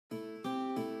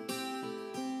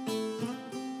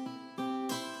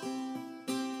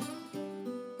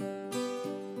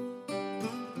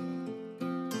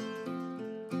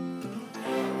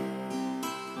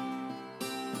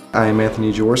I'm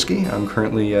Anthony Jaworski. I'm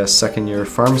currently a second-year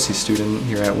pharmacy student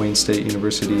here at Wayne State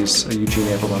University's Eugene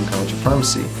Applebaum College of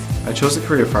Pharmacy. I chose the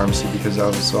career of pharmacy because I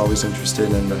was always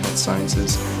interested in the health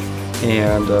sciences,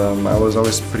 and I was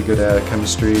always pretty good at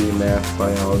chemistry, math,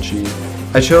 biology.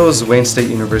 I chose Wayne State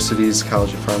University's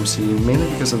College of Pharmacy mainly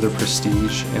because of their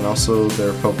prestige and also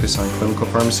their focus on clinical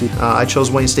pharmacy. I chose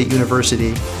Wayne State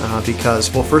University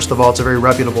because, well, first of all, it's a very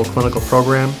reputable clinical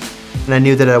program, and I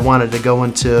knew that I wanted to go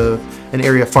into an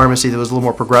area of pharmacy that was a little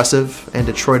more progressive, and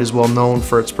Detroit is well known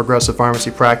for its progressive pharmacy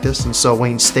practice, and so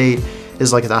Wayne State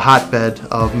is like the hotbed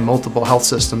of multiple health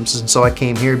systems, and so I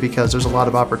came here because there's a lot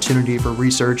of opportunity for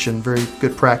research and very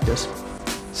good practice.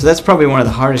 So that's probably one of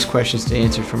the hardest questions to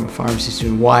answer from a pharmacy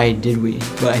student. Why did we?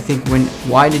 But I think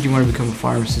why did you want to become a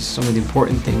pharmacist? Some of the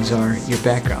important things are your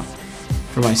background.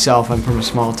 For myself, I'm from a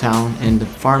small town, and the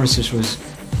pharmacist was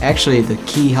actually the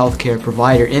key healthcare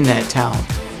provider in that town.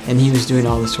 And he was doing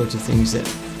all the sorts of things that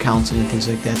counseling and things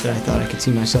like that I thought I could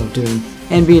see myself doing.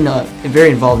 And being very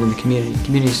involved in the community.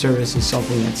 Community service is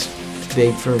something that's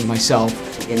big for myself.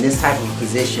 In this type of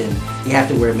position, you have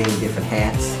to wear many different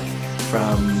hats,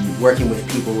 from working with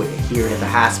people here at the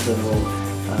hospital,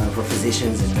 for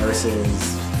physicians and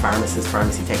nurses, pharmacists,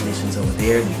 pharmacy technicians over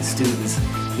there, the students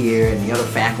here and the other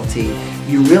faculty.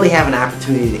 You really have an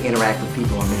opportunity to interact with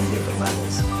people on many different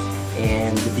levels.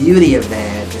 And the beauty of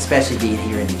that, especially being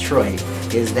here in Detroit,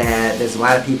 is that there's a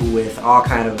lot of people with all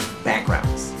kind of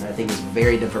backgrounds. I think it's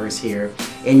very diverse here,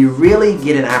 and you really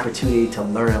get an opportunity to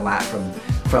learn a lot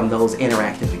from those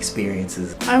interactive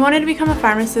experiences. I wanted to become a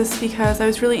pharmacist because I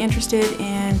was really interested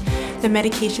in the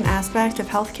medication aspect of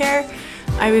healthcare.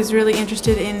 I was really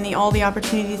interested in all the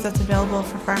opportunities that's available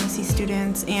for pharmacy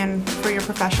students and for your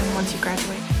profession once you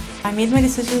graduate. I made my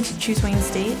decision to choose Wayne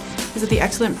State because of the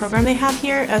excellent program they have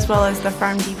here, as well as the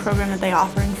PharmD program that they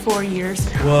offer in 4 years.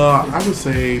 Well, I would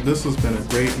say this has been a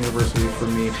great university for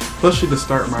me, especially to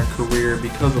start my career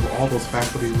because of all those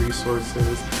faculty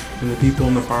resources and the people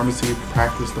in the pharmacy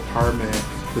practice department,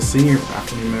 the senior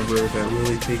faculty members that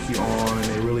really take you on and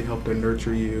they really help to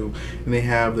nurture you. And they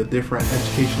have the different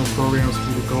educational programs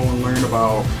for you to go and learn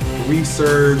about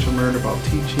research and learn about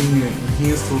teaching and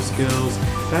enhance those skills.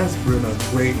 That's been a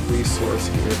great resource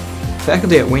here.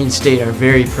 Faculty at Wayne State are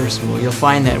very personable. You'll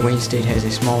find that Wayne State has a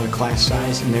smaller class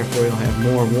size, and therefore you'll have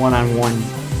more one-on-one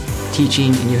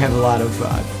teaching, and you have a lot of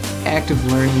active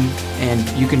learning, and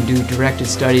you can do directed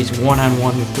studies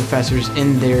one-on-one with professors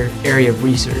in their area of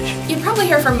research. You'd probably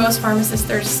hear from most pharmacists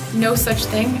there's no such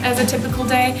thing as a typical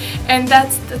day, and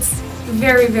that's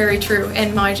very, very true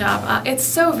in my job. It's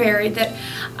so varied that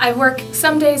I work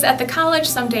some days at the college,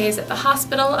 some days at the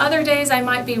hospital, other days I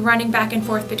might be running back and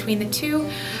forth between the two.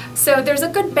 So there's a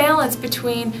good balance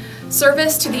between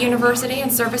service to the university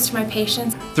and service to my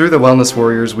patients. Through the Wellness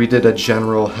Warriors, we did a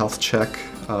general health check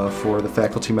for the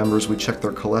faculty members. We checked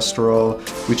their cholesterol,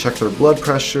 we checked their blood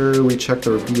pressure, we checked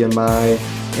their BMI,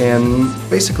 and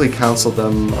basically counseled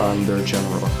them on their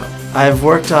general health. I've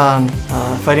worked on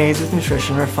Fighting AIDS with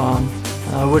Nutrition, or FAWN,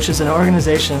 which is an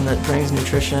organization that brings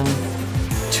nutrition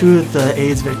to the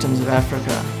AIDS victims of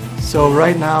Africa. So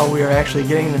right now we are actually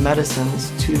getting the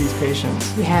medicines to these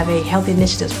patients. We have a Healthy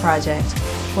Initiatives project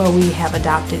where we have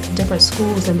adopted different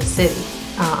schools in the city,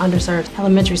 underserved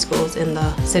elementary schools in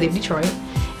the city of Detroit,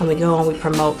 and we go and we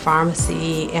promote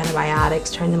pharmacy,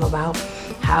 antibiotics, train them about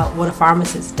what a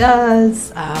pharmacist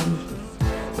does,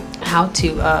 how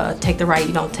to take the right,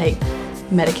 you don't take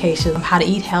medication, how to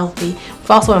eat healthy.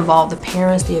 We've also involved the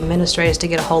parents, the administrators to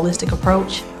get a holistic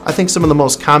approach. I think some of the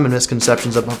most common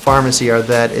misconceptions about pharmacy are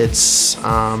that it's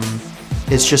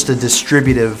just a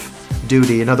distributive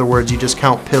duty. In other words, you just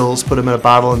count pills, put them in a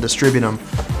bottle, and distribute them.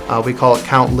 We call it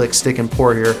count, lick, stick, and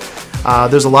pour here.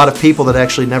 There's a lot of people that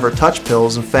actually never touch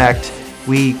pills. In fact,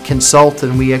 we consult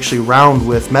and we actually round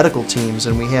with medical teams,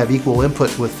 and we have equal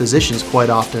input with physicians quite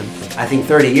often. I think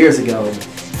 30 years ago,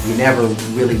 you never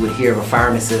really would hear of a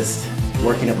pharmacist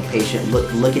working up a patient,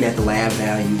 looking at the lab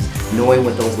values, knowing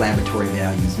what those laboratory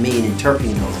values mean,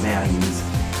 interpreting those values,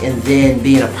 and then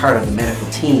being a part of the medical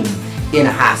team in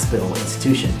a hospital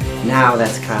institution. Now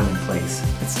that's commonplace.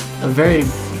 It's a very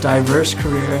diverse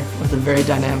career with a very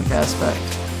dynamic aspect.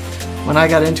 When I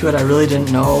got into it, I really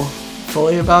didn't know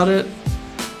fully about it,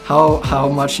 how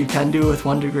much you can do with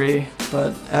one degree,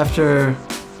 but after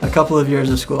a couple of years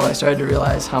of school, I started to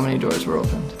realize how many doors were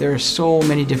opened. There are so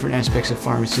many different aspects of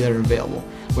pharmacy that are available,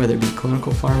 whether it be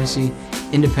clinical pharmacy,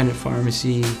 independent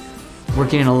pharmacy,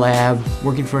 working in a lab,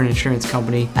 working for an insurance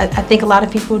company. I think a lot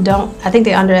of people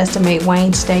they underestimate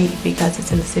Wayne State because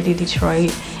it's in the city of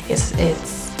Detroit.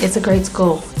 It's a great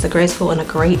school. It's a great school in a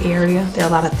great area. There are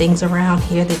a lot of things around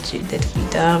here that can be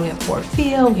done. We have Ford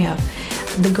Field, we have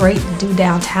the great to do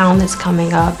downtown that's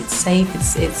coming up. It's safe.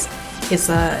 It's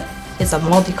a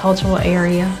multicultural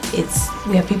area.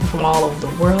 We have people from all over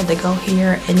the world that go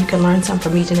here, and you can learn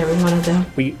something from each and every one of them.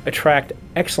 We attract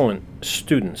excellent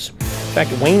students. In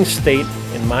fact, Wayne State,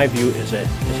 in my view, is an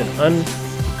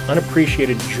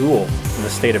unappreciated jewel in the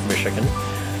state of Michigan.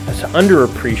 It's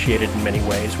underappreciated in many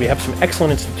ways. We have some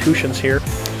excellent institutions here.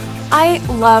 I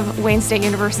love Wayne State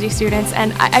University students,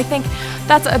 and I think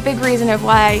that's a big reason of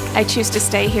why I choose to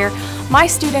stay here. My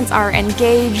students are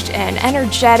engaged and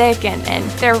energetic, and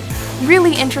they're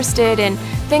really interested in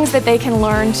things that they can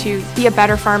learn to be a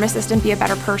better pharmacist and be a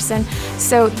better person.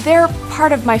 So they're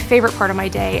my favorite part of my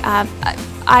day.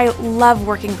 I love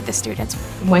working with the students.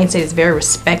 Wayne State is a very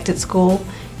respected school.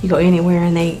 You go anywhere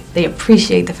and they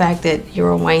appreciate the fact that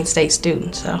you're a Wayne State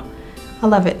student. So I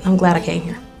love it. I'm glad I came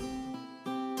here.